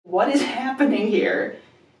What is happening here?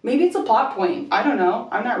 Maybe it's a plot point. I don't know.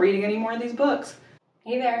 I'm not reading any more of these books.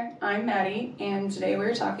 Hey there, I'm Maddie, and today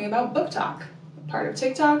we're talking about Book Talk, a part of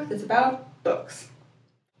TikTok that's about books.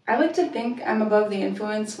 I like to think I'm above the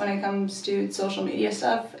influence when it comes to social media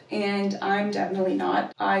stuff, and I'm definitely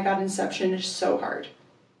not. I got inceptioned so hard.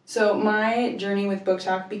 So my journey with Book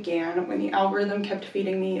Talk began when the algorithm kept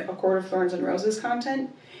feeding me A Court of Thorns and Roses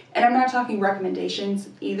content, and I'm not talking recommendations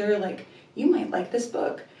either, like, you might like this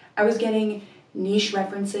book. I was getting niche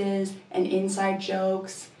references and inside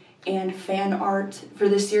jokes and fan art for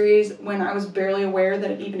this series when I was barely aware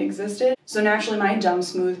that it even existed. So naturally my dumb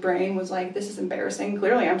smooth brain was like, this is embarrassing.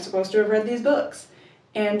 Clearly I'm supposed to have read these books.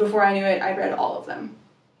 And before I knew it, I'd read all of them.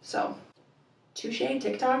 So, touche,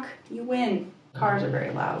 TikTok, you win. Cars are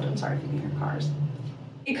very loud. I'm sorry if you can hear cars.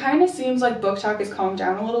 It kind of seems like Book Talk has calmed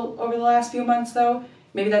down a little over the last few months though.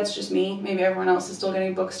 Maybe that's just me, maybe everyone else is still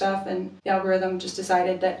getting book stuff and the algorithm just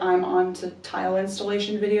decided that I'm on to tile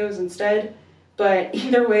installation videos instead. But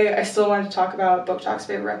either way, I still wanted to talk about Book Talk's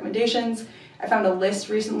favorite recommendations. I found a list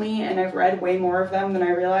recently and I've read way more of them than I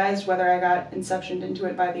realized, whether I got inceptioned into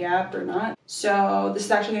it by the app or not. So this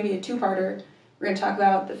is actually going to be a two-parter. We're going to talk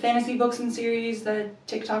about the fantasy books and series that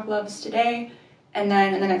TikTok loves today, and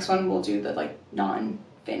then in the next one we'll do the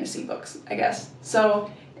non-fantasy books, I guess.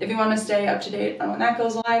 So if you want to stay up to date on when that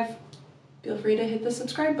goes live, feel free to hit the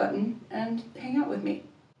subscribe button and hang out with me.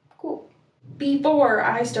 Cool. Before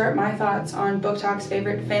I start my thoughts on Book Talk's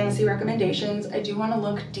favorite fantasy recommendations, I do want to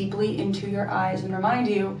look deeply into your eyes and remind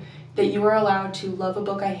you that you are allowed to love a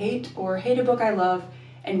book I hate or hate a book I love,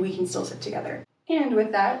 and we can still sit together. And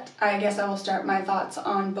with that, I guess I will start my thoughts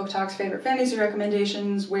on Book Talk's favorite fantasy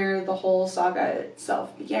recommendations, where the whole saga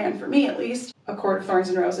itself began, for me at least, A Court of Thorns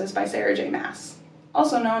and Roses by Sarah J. Maas,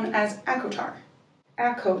 also known as ACOTAR.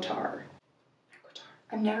 ACOTAR.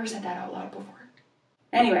 I've never said that out loud before.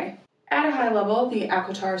 Anyway, at a high level, the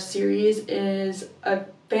ACOTAR series is a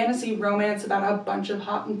fantasy romance about a bunch of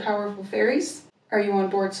hot and powerful fairies. Are you on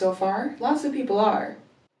board so far? Lots of people are.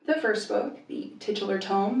 The first book, the titular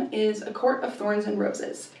tome, is A Court of Thorns and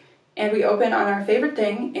Roses, and we open on our favorite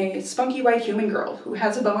thing, a spunky white human girl who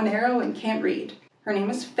has a bow and arrow and can't read. Her name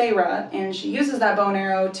is Feyre, and she uses that bow and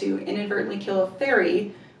arrow to inadvertently kill a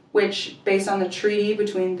fairy, which, based on the treaty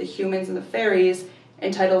between the humans and the fairies,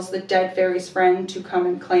 entitles the dead fairy's friend to come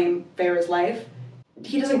and claim Feyre's life.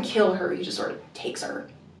 He doesn't kill her, he just sort of takes her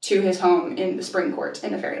to his home in the Spring Court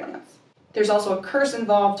in the Fairylands. There's also a curse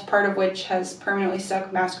involved, part of which has permanently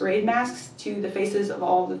stuck masquerade masks to the faces of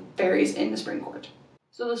all the fairies in the Spring Court.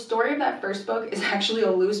 So the story of that first book is actually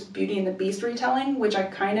a loose Beauty and the Beast retelling, which I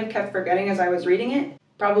kind of kept forgetting as I was reading it,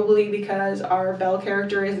 probably because our Belle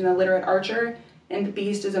character is an illiterate archer, and the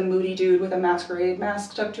Beast is a moody dude with a masquerade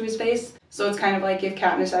mask stuck to his face. So it's kind of like if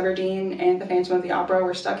Katniss Everdeen and the Phantom of the Opera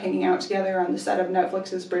were stuck hanging out together on the set of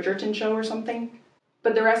Netflix's Bridgerton show or something.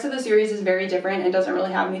 But the rest of the series is very different and doesn't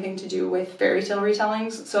really have anything to do with fairy tale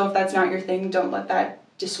retellings, so if that's not your thing, don't let that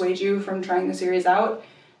dissuade you from trying the series out.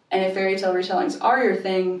 And if fairy tale retellings are your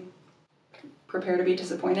thing, prepare to be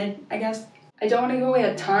disappointed, I guess. I don't want to give away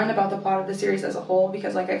a ton about the plot of the series as a whole,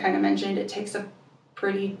 because like I kind of mentioned, it takes a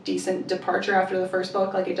pretty decent departure after the first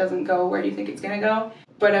book, like it doesn't go where you think it's gonna go.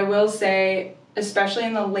 But I will say, especially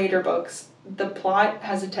in the later books, the plot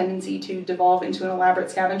has a tendency to devolve into an elaborate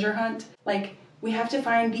scavenger hunt. Like, we have to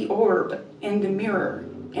find the orb, and the mirror,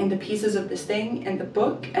 and the pieces of this thing, and the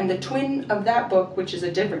book, and the twin of that book, which is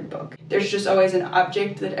a different book. There's just always an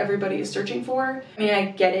object that everybody is searching for. I mean, I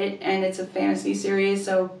get it, and it's a fantasy series,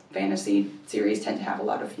 so fantasy series tend to have a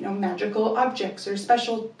lot of, magical objects or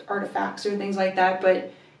special artifacts or things like that,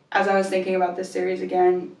 but as I was thinking about this series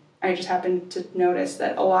again, I just happened to notice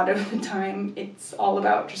that a lot of the time it's all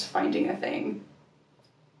about just finding a thing.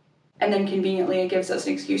 And then conveniently it gives us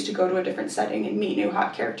an excuse to go to a different setting and meet new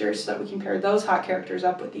hot characters so that we can pair those hot characters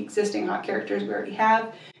up with the existing hot characters we already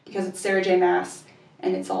have, because it's Sarah J. Maas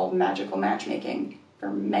and it's all magical matchmaking for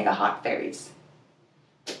mega hot fairies.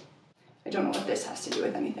 I don't know what this has to do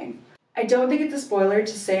with anything. I don't think it's a spoiler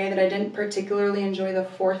to say that I didn't particularly enjoy the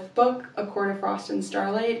fourth book, A Court of Frost and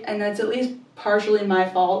Starlight, and that's at least partially my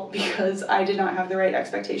fault because I did not have the right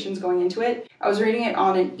expectations going into it. I was reading it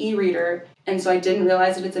on an e-reader, and so I didn't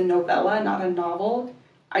realize that it's a novella, not a novel.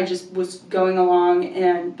 I just was going along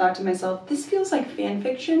and thought to myself, this feels like fan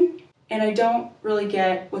fiction, and I don't really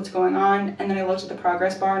get what's going on. And then I looked at the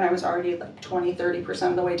progress bar and I was already like 20-30%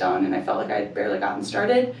 of the way done, and I felt like I'd barely gotten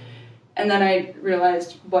started. And then I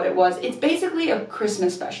realized what it was. It's basically a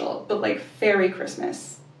Christmas special, but like fairy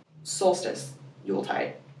Christmas. Solstice.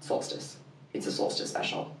 Yuletide. Solstice. It's a solstice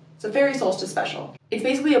special. It's a fairy solstice special. It's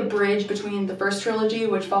basically a bridge between the first trilogy,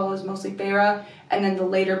 which follows mostly Feyre, and then the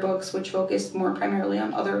later books, which focus more primarily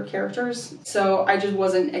on other characters. So I just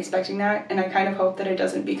wasn't expecting that, and I kind of hope that it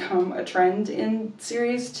doesn't become a trend in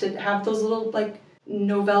series to have those little, like,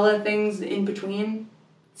 novella things in between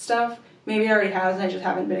stuff. Maybe it already has, and I just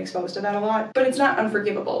haven't been exposed to that a lot. But it's not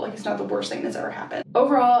unforgivable. Like, it's not the worst thing that's ever happened.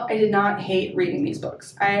 Overall, I did not hate reading these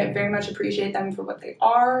books. I very much appreciate them for what they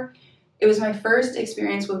are. It was my first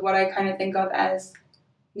experience with what I kind of think of as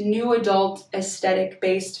new adult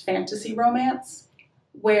aesthetic-based fantasy romance,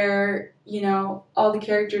 where, you know, all the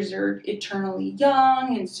characters are eternally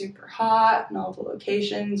young and super hot, and all the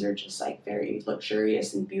locations are just like very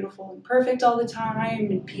luxurious and beautiful and perfect all the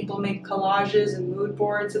time, and people make collages and mood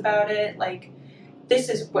boards about it. Like, this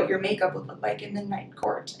is what your makeup would look like in the night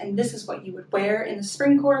court, and this is what you would wear in the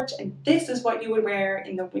spring court, and this is what you would wear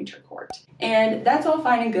in the winter court. And that's all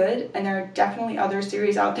fine and good, and there are definitely other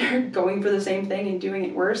series out there going for the same thing and doing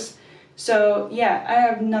it worse. So yeah, I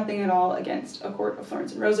have nothing at all against A Court of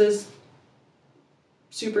Thorns and Roses.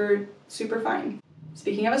 Super, super fine.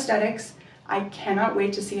 Speaking of aesthetics, I cannot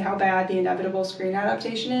wait to see how bad the inevitable screen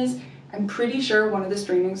adaptation is. I'm pretty sure one of the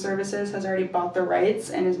streaming services has already bought the rights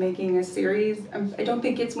and is making a series. I don't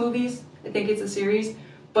think it's movies, I think it's a series,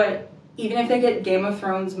 but even if they get Game of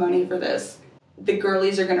Thrones money for this, the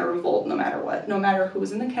girlies are gonna revolt no matter what. No matter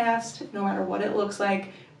who's in the cast, no matter what it looks like,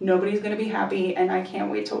 nobody's gonna be happy, and I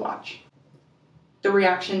can't wait to watch. The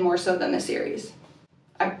reaction more so than the series.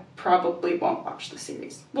 I probably won't watch the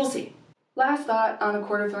series. We'll see. Last thought on A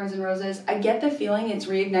Court of Thorns and Roses. I get the feeling it's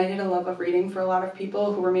reignited a love of reading for a lot of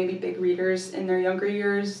people who were maybe big readers in their younger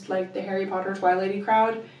years, like the Harry Potter Twilighty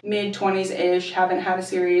crowd. Mid-20s-ish, haven't had a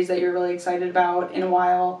series that you're really excited about in a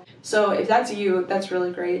while. So if that's you, that's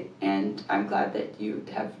really great, and I'm glad that you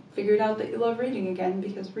have figured out that you love reading again,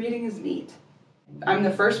 because reading is neat. I'm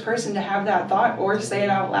the first person to have that thought or say it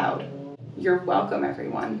out loud. You're welcome,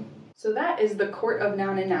 everyone. So that is the Court of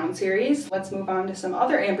Noun and Noun series. Let's move on to some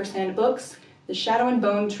other ampersand books. The Shadow and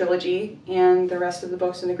Bone trilogy and the rest of the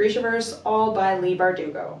books in the Grishaverse, all by Leigh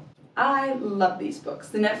Bardugo. I love these books.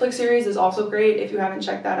 The Netflix series is also great if you haven't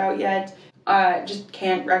checked that out yet. Just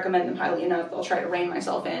can't recommend them highly enough. I'll try to rein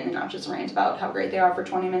myself in and not just rant about how great they are for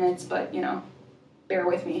 20 minutes, but you know, bear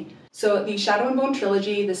with me. So the Shadow and Bone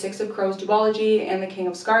trilogy, the Six of Crows duology, and the King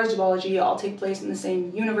of Scars duology all take place in the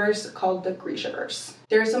same universe called the Grishaverse.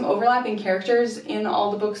 There are some overlapping characters in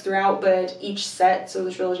all the books throughout, but each set, so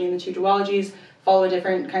the trilogy and the two duologies, follow a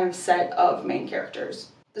different kind of set of main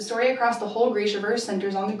characters. The story across the whole Grishaverse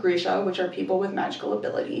centers on the Grisha, which are people with magical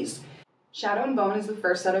abilities. Shadow and Bone is the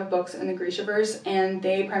first set of books in the Grishaverse, and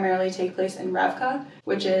they primarily take place in Ravka,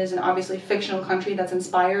 which is an obviously fictional country that's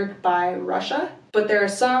inspired by Russia. But there are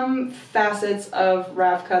some facets of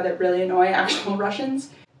Ravka that really annoy actual Russians.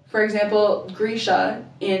 For example, Grisha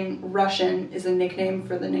in Russian is a nickname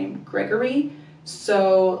for the name Gregory,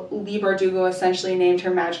 so Leigh Bardugo essentially named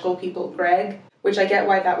her magical people Greg, which I get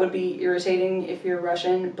why that would be irritating if you're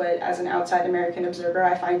Russian, but as an outside American observer,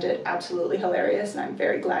 I find it absolutely hilarious, and I'm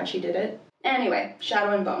very glad she did it. Anyway,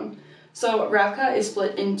 Shadow and Bone. So Ravka is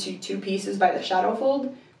split into two pieces by the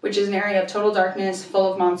Shadowfold, which is an area of total darkness,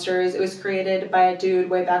 full of monsters. It was created by a dude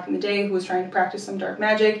way back in the day who was trying to practice some dark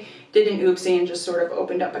magic, did an oopsie, and just sort of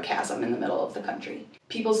opened up a chasm in the middle of the country.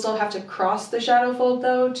 People still have to cross the Shadowfold,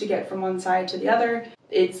 though, to get from one side to the other.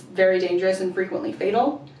 It's very dangerous and frequently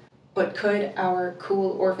fatal. But could our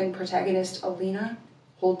cool orphan protagonist, Alina,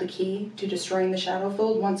 hold the key to destroying the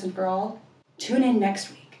Shadowfold once and for all? Tune in next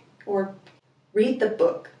week, or read the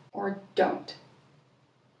book, or don't.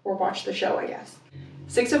 Or watch the show, I guess.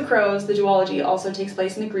 Six of Crows, the duology, also takes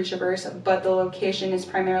place in the Grishaverse, but the location is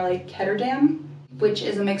primarily Ketterdam, which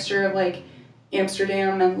is a mixture of like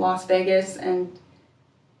Amsterdam and Las Vegas and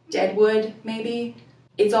Deadwood, maybe.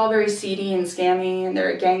 It's all very seedy and scammy, and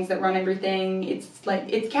there are gangs that run everything. It's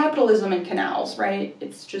capitalism and canals, right?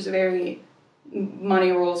 It's just very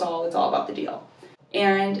money rules all, it's all about the deal.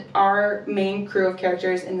 And our main crew of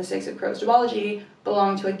characters in the Six of Crows duology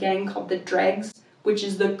belong to a gang called the Dregs, which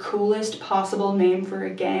is the coolest possible name for a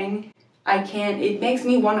gang. It makes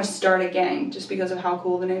me want to start a gang just because of how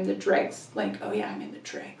cool the name the Dregs, like, oh yeah, I'm in the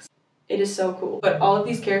Dregs. It is so cool. But all of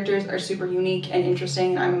these characters are super unique and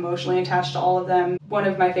interesting, and I'm emotionally attached to all of them. One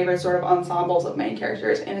of my favorite sort of ensembles of main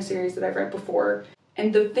characters in a series that I've read before.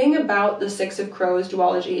 And the thing about the Six of Crows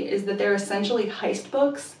duology is that they're essentially heist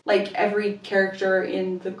books. Like, every character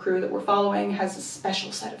in the crew that we're following has a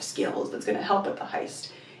special set of skills that's going to help with the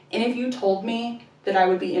heist. And if you told me that I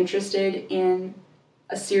would be interested in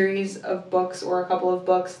a series of books or a couple of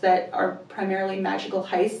books that are primarily magical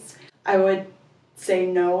heists, I would say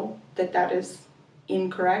no, that is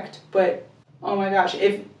incorrect, but oh my gosh,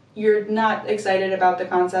 if you're not excited about the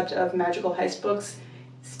concept of magical heist books,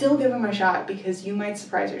 still give them a shot because you might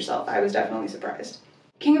surprise yourself. I was definitely surprised.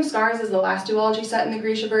 King of Scars is the last duology set in the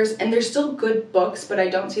Grishaverse, and they're still good books, but I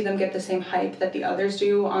don't see them get the same hype that the others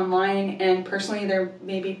do online, and personally they're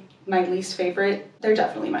maybe my least favorite. They're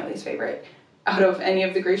definitely my least favorite out of any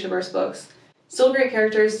of the Grishaverse books. Still great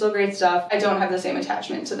characters, still great stuff. I don't have the same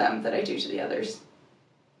attachment to them that I do to the others.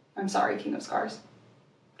 I'm sorry, King of Scars.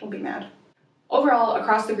 Don't be mad. Overall,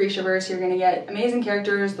 across the Grishaverse, you're going to get amazing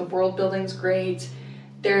characters, the world building's great,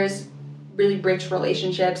 there's really rich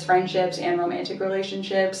relationships, friendships, and romantic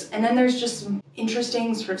relationships, and then there's just some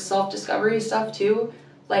interesting sort of self-discovery stuff too,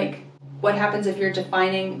 like what happens if your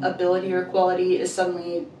defining ability or quality is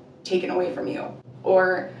suddenly taken away from you,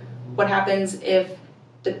 or what happens if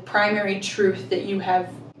the primary truth that you have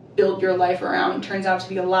built your life around turns out to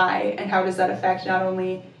be a lie, and how does that affect not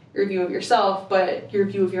only your view of yourself, but your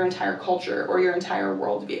view of your entire culture or your entire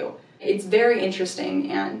worldview. It's very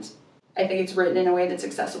interesting, and I think it's written in a way that's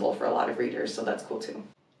accessible for a lot of readers, so that's cool too.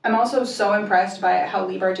 I'm also so impressed by how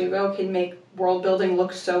Leigh Bardugo can make world building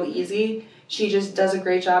look so easy. She just does a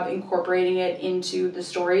great job incorporating it into the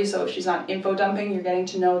story, so she's not info dumping. You're getting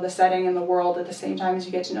to know the setting and the world at the same time as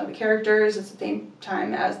you get to know the characters, at the same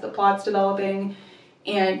time as the plot's developing.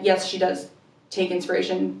 And yes, she does take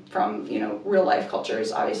inspiration from, real life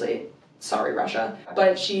cultures, obviously. Sorry, Russia.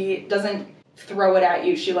 But she doesn't throw it at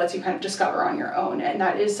you. She lets you kind of discover on your own, and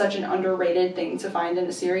that is such an underrated thing to find in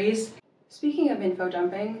a series. Speaking of info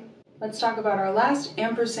dumping, let's talk about our last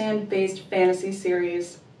ampersand-based fantasy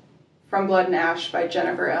series, From Blood and Ash by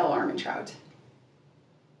Jennifer L. Armentrout.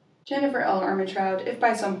 Jennifer L. Armentrout, if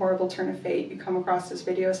by some horrible turn of fate you come across this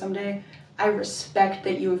video someday, I respect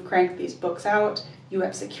that you have cranked these books out, you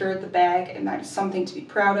have secured the bag, and that is something to be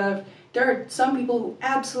proud of. There are some people who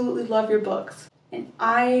absolutely love your books, and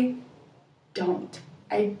I don't.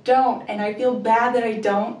 I don't, and I feel bad that I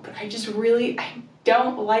don't, but I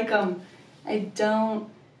don't like them. I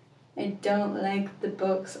don't like the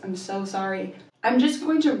books. I'm so sorry. I'm just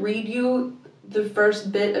going to read you the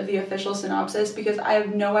first bit of the official synopsis because I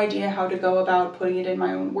have no idea how to go about putting it in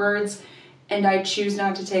my own words, and I choose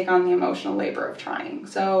not to take on the emotional labor of trying.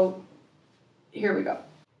 So, here we go.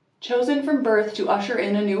 Chosen from birth to usher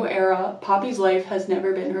in a new era, Poppy's life has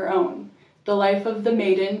never been her own. The life of the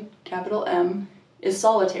maiden, capital M, is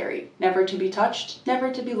solitary, never to be touched,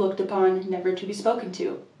 never to be looked upon, never to be spoken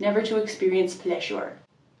to, never to experience pleasure.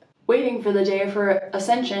 Waiting for the day of her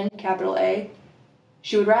ascension, capital A,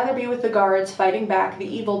 she would rather be with the guards fighting back the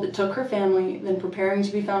evil that took her family than preparing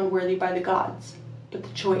to be found worthy by the gods. But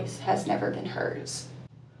the choice has never been hers.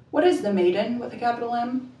 What is the maiden with a capital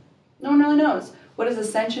M? No one really knows. What is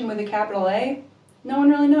ascension with a capital A? No one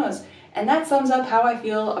really knows. And that sums up how I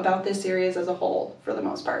feel about this series as a whole, for the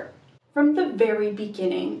most part. From the very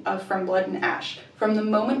beginning of From Blood and Ash, from the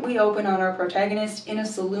moment we open on our protagonist in a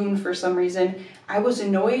saloon for some reason, I was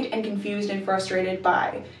annoyed and confused and frustrated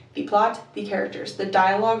by the plot, the characters, the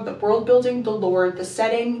dialogue, the world building, the lore, the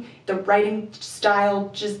setting, the writing style,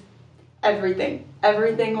 just everything.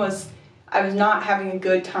 Everything was, I was not having a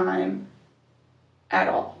good time at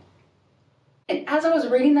all. And as I was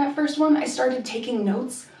reading that first one, I started taking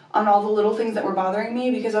notes on all the little things that were bothering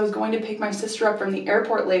me because I was going to pick my sister up from the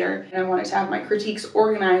airport later and I wanted to have my critiques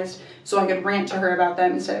organized so I could rant to her about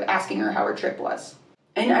them instead of asking her how her trip was.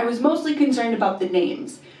 And I was mostly concerned about the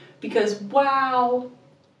names because wow,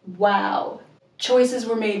 choices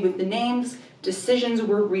were made with the names, decisions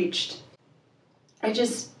were reached.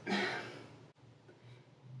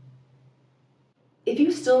 If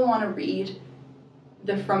you still want to read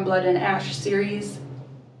the From Blood and Ash series,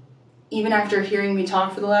 even after hearing me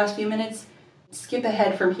talk for the last few minutes, skip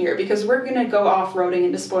ahead from here because we're gonna go off-roading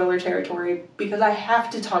into spoiler territory because I have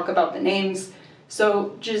to talk about the names,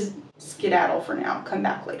 so just skedaddle for now, come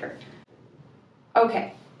back later.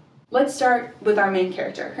 Okay, let's start with our main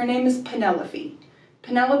character. Her name is Penelope.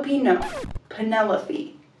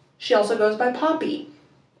 Penelope. She also goes by Poppy.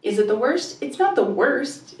 Is it the worst? It's not the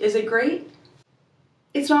worst. Is it great?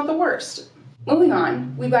 It's not the worst. Moving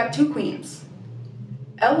on, we've got two queens.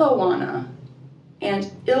 Eloana and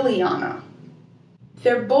Ileana.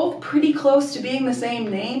 They're both pretty close to being the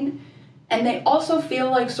same name, and they also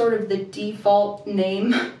feel like sort of the default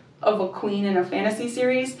name of a queen in a fantasy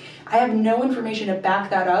series. I have no information to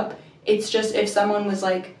back that up. It's just if someone was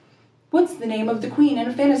like, what's the name of the queen in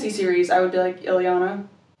a fantasy series? I would be like, Ileana,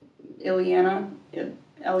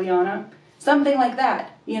 something like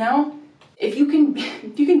that, you know? If you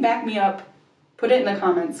can back me up, put it in the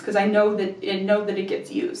comments, because I know that it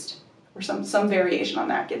gets used, or some variation on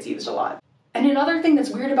that gets used a lot. And another thing that's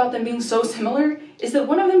weird about them being so similar is that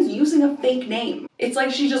one of them's using a fake name. It's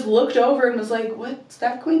like she just looked over and was like, what's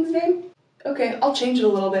that queen's name? Okay, I'll change it a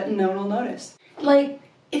little bit and no one will notice. Like,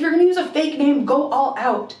 if you're gonna use a fake name, go all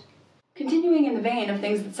out. Continuing in the vein of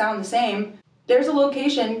things that sound the same, there's a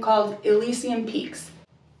location called Elysium Peaks.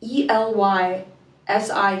 Elysium.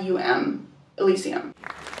 Elysium.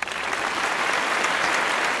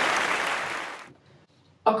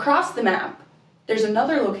 Across the map, there's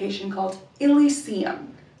another location called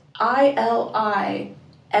Elysium. Iliseeum.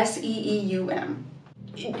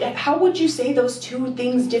 How would you say those two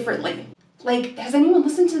things differently? Like, has anyone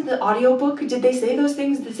listened to the audiobook? Did they say those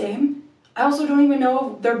things the same? I also don't even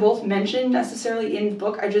know if they're both mentioned necessarily in the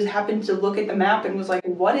book. I just happened to look at the map and was like,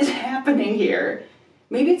 what is happening here?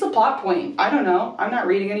 Maybe it's a plot point. I don't know. I'm not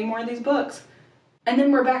reading any more of these books. And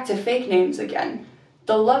then we're back to fake names again.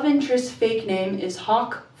 The love interest fake name is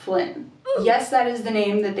Hawk Flynn. Yes, that is the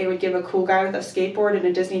name that they would give a cool guy with a skateboard in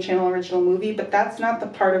a Disney Channel original movie, but that's not the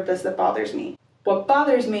part of this that bothers me. What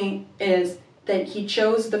bothers me is that he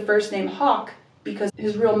chose the first name Hawk because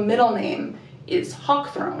his real middle name is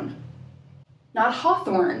Hawkthrone. Not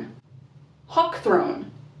Hawthorne. Hawkthrone.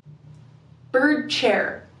 Bird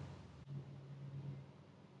chair.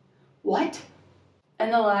 What?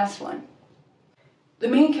 And the last one. The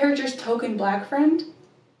main character's token black friend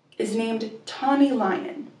is named Tawny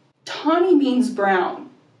Lion. Tawny means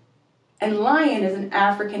brown, and lion is an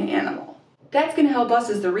African animal. That's going to help us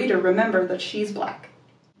as the reader remember that she's black.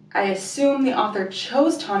 I assume the author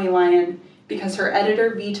chose Tawny Lion because her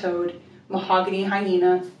editor vetoed Mahogany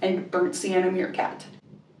Hyena and Burnt Sienna Meerkat.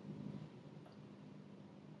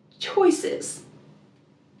 Choices.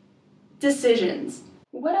 Decisions.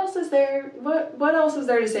 What else is there? What else is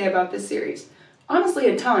there to say about this series? Honestly,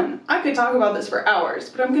 a ton. I could talk about this for hours,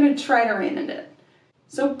 but I'm going to try to rein in it.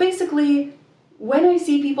 So basically, when I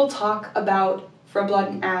see people talk about For Blood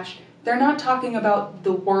and Ash, they're not talking about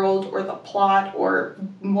the world or the plot or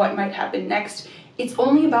what might happen next. It's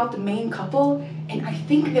only about the main couple, and I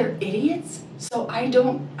think they're idiots. So I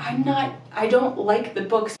don't like the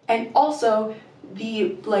books. And also,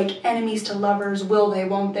 the like enemies to lovers, will they,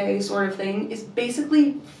 won't they sort of thing is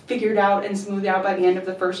basically figured out and smoothed out by the end of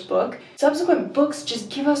the first book. Subsequent books just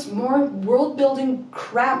give us more world building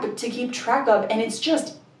crap to keep track of, and it's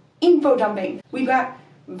just info dumping. We've got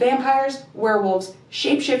vampires, werewolves,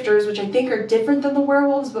 shapeshifters, which I think are different than the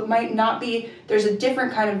werewolves, but might not be. There's a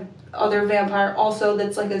different kind of other vampire also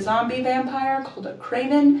that's like a zombie vampire called a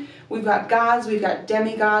craven. We've got gods, we've got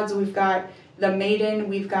demigods, we've got the maiden,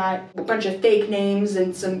 we've got a bunch of fake names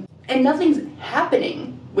and nothing's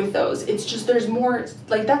happening with those. It's just there's more,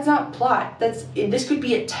 like that's not plot. This could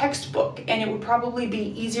be a textbook and it would probably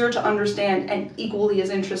be easier to understand and equally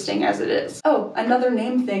as interesting as it is. Oh, another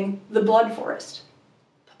name thing, the Blood Forest.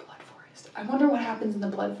 The Blood Forest. I wonder what happens in the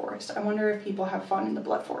Blood Forest. I wonder if people have fun in the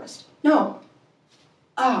Blood Forest. No.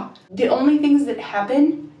 The only things that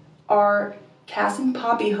happen are Cass and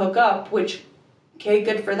Poppy hook up, which, okay,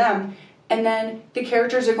 good for them. And then the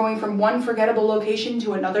characters are going from one forgettable location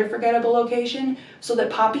to another forgettable location so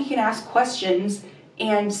that Poppy can ask questions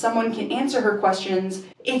and someone can answer her questions.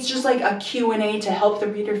 It's just like a Q&A to help the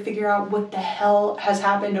reader figure out what the hell has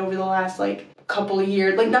happened over the last couple of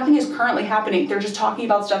years. Like nothing is currently happening. They're just talking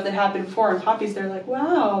about stuff that happened before and Poppy's there like,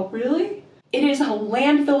 wow, really? It is a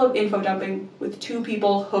landfill of info dumping with two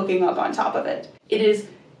people hooking up on top of it. It is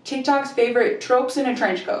TikTok's favorite tropes in a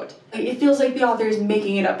trench coat. It feels like the author is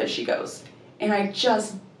making it up as she goes. And I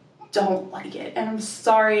just don't like it. And I'm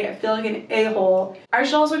sorry, I feel like an a-hole. I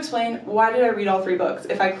should also explain why did I read all 3 books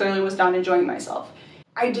if I clearly was not enjoying myself.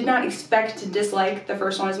 I did not expect to dislike the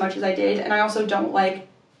first one as much as I did, and I also don't like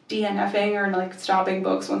DNFing or stopping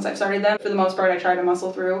books once I've started them. For the most part, I try to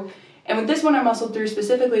muscle through. And with this one, I muscled through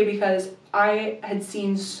specifically because I had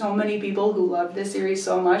seen so many people who loved this series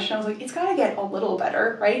so much, and I was like, it's gotta get a little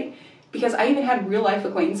better, right? Because I even had real life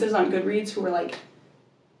acquaintances on Goodreads who were like,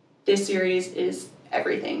 this series is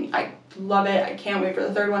everything. I love it. I can't wait for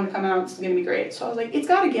the 3rd one to come out. It's gonna be great. So I was like, it's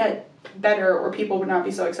gotta get better or people would not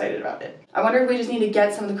be so excited about it. I wonder if we just need to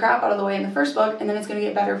get some of the crap out of the way in the first book and then it's gonna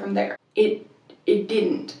get better from there. It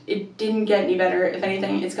didn't. It didn't get any better. If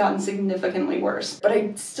anything, it's gotten significantly worse. But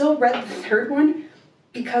I still read the 3rd one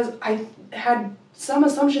because I had some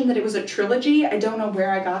assumption that it was a trilogy. I don't know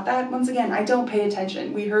where I got that. Once again, I don't pay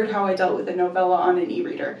attention. We heard how I dealt with a novella on an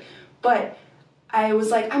e-reader. But I was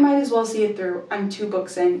like, I might as well see it through. I'm 2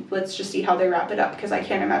 books in. Let's just see how they wrap it up because I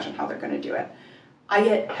can't imagine how they're going to do it. I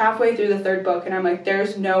get halfway through the 3rd book and I'm like,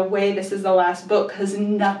 there's no way this is the last book because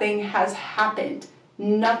nothing has happened.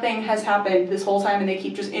 Nothing has happened this whole time and they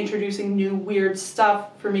keep just introducing new weird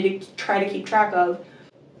stuff for me to try to keep track of.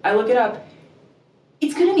 I look it up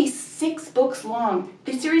It's gonna be 6 books long.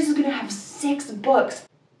 This series is gonna have 6 books.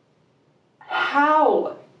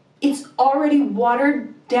 How? It's already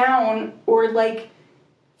watered down or like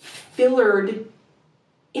fillered.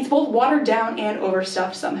 It's both watered down and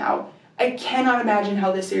overstuffed somehow. I cannot imagine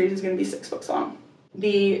how this series is gonna be 6 books long.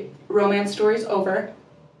 The romance story's over.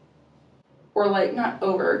 Or like, not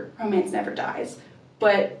over, romance never dies,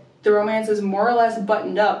 but the romance is more or less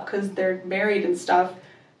buttoned up because they're married and stuff.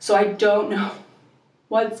 So I don't know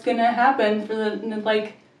what's gonna happen for the,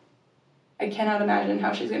 like, I cannot imagine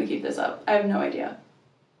how she's gonna keep this up. I have no idea.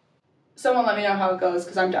 Someone let me know how it goes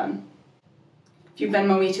because I'm done. If you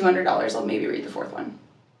Venmo me $200, I'll maybe read the 4th one.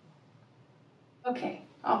 Okay,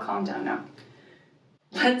 I'll calm down now.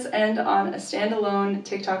 Let's end on a standalone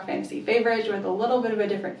TikTok fantasy favorite with a little bit of a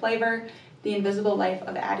different flavor, The Invisible Life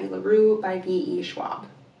of Addie LaRue by V.E. Schwab.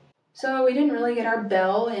 So we didn't really get our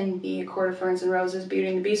Belle in the Court of Thorns and Roses Beauty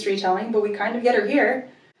and the Beast retelling, but we kind of get her here.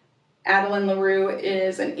 Addie LaRue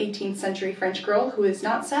is an 18th century French girl who is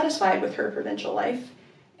not satisfied with her provincial life,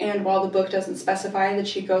 and while the book doesn't specify that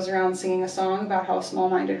she goes around singing a song about how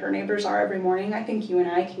small-minded her neighbors are every morning, I think you and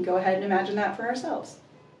I can go ahead and imagine that for ourselves.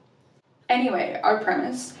 Anyway, our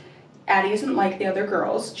premise. Addie isn't like the other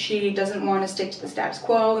girls. She doesn't want to stick to the status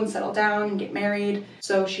quo and settle down and get married,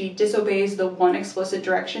 so she disobeys the one explicit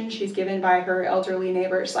direction she's given by her elderly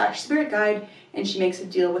neighbor / spirit guide, and she makes a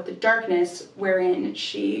deal with the darkness wherein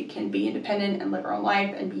she can be independent and live her own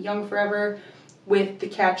life and be young forever, with the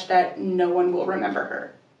catch that no one will remember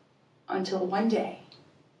her. Until one day,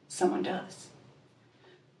 someone does.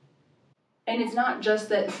 And it's not just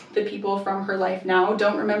that the people from her life now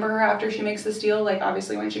don't remember her after she makes this deal. Like,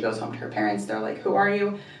 obviously, when she goes home to her parents, they're like, who are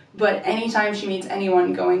you? But anytime she meets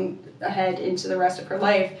anyone going ahead into the rest of her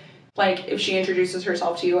life, like, if she introduces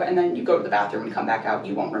herself to you and then you go to the bathroom and come back out,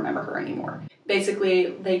 you won't remember her anymore. Basically,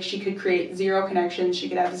 like, she could create 0 connections. She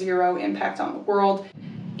could have 0 impact on the world.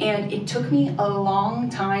 And it took me a long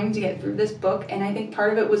time to get through this book, and I think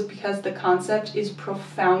part of it was because the concept is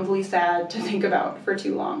profoundly sad to think about for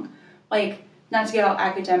too long. Like, not to get all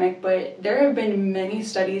academic, but there have been many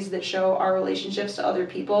studies that show our relationships to other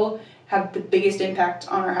people have the biggest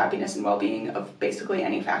impact on our happiness and well-being of basically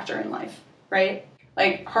any factor in life, right?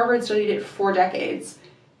 Like, Harvard studied it for decades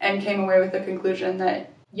and came away with the conclusion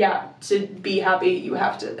that, yeah, to be happy, you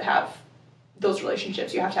have to have those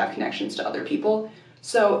relationships. You have to have connections to other people.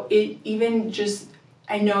 So it even just,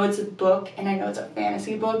 I know it's a book and I know it's a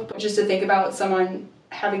fantasy book, but just to think about someone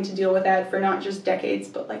having to deal with that for not just decades,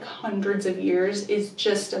 but like hundreds of years is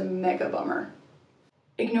just a mega bummer.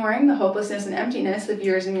 Ignoring the hopelessness and emptiness of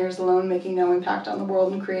years and years alone, making no impact on the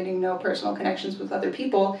world and creating no personal connections with other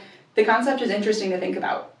people, the concept is interesting to think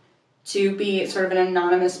about. To be sort of an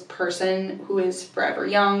anonymous person who is forever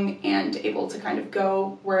young and able to kind of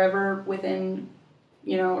go wherever within,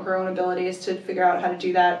 you know, her own abilities to figure out how to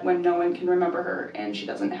do that when no one can remember her and she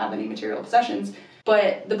doesn't have any material possessions.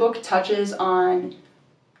 But the book touches on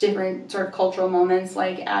different sort of cultural moments,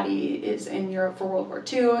 like Addie is in Europe for World War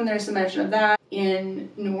II, and there's some mention of that, in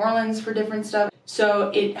New Orleans for different stuff. So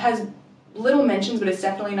it has little mentions, but it's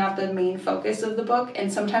definitely not the main focus of the book,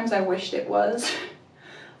 and sometimes I wished it was.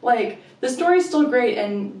 Like, the story's still great,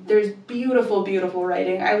 and there's beautiful, beautiful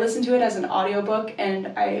writing. I listened to it as an audiobook,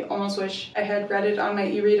 and I almost wish I had read it on my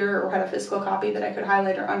e-reader or had a physical copy that I could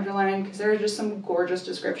highlight or underline, because there are just some gorgeous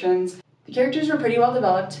descriptions. The characters were pretty well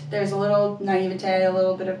developed. There's a little naivete, a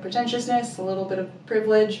little bit of pretentiousness, a little bit of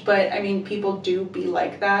privilege, but I mean, people do be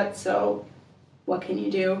like that, so what can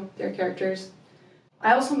you do? They're characters.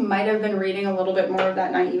 I also might have been reading a little bit more of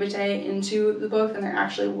that naivete into the book than there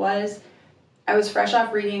actually was. I was fresh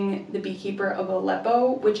off reading The Beekeeper of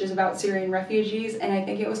Aleppo, which is about Syrian refugees, and I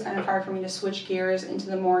think it was kind of hard for me to switch gears into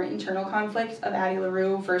the more internal conflict of Addie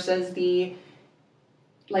LaRue versus the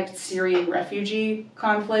like Syrian refugee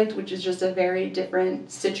conflict, which is just a very different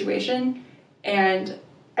situation. And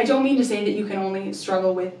I don't mean to say that you can only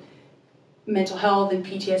struggle with mental health and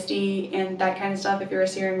PTSD and that kind of stuff if you're a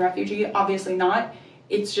Syrian refugee. Obviously not.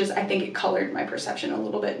 It's just, I think it colored my perception a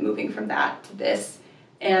little bit moving from that to this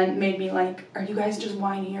and made me like, are you guys just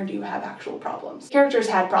whiny or do you have actual problems? Characters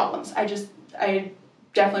had problems. I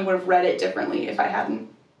definitely would have read it differently if I hadn't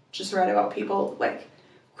just read about people like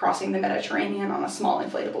crossing the Mediterranean on a small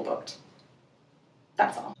inflatable boat.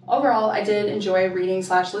 That's all. Overall, I did enjoy reading /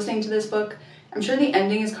 listening to this book. I'm sure the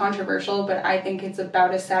ending is controversial, but I think it's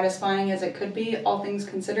about as satisfying as it could be, all things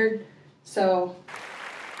considered. So,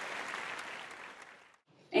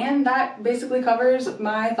 and that basically covers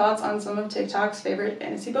my thoughts on some of TikTok's favorite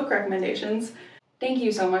fantasy book recommendations. Thank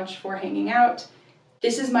you so much for hanging out.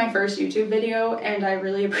 This is my first YouTube video, and I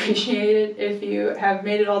really appreciate it if you have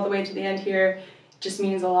made it all the way to the end here. just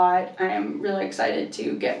means a lot. I am really excited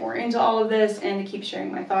to get more into all of this and to keep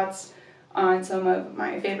sharing my thoughts on some of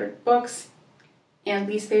my favorite books and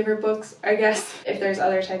least favorite books, I guess. If there's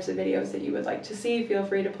other types of videos that you would like to see, feel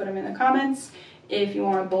free to put them in the comments. If you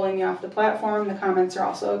want to bully me off the platform, the comments are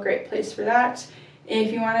also a great place for that.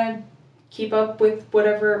 If you want to keep up with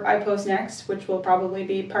whatever I post next, which will probably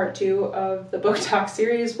be part 2 of the BookTok's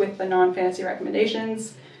series with the non-fantasy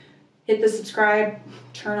recommendations, hit the subscribe,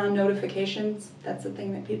 turn on notifications. That's the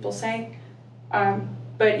thing that people say.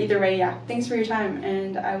 But either way, yeah, thanks for your time,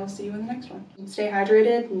 and I will see you in the next one. Stay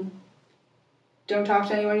hydrated, and don't talk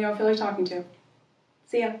to anyone you don't feel like talking to.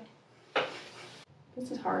 See ya.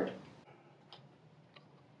 This is hard.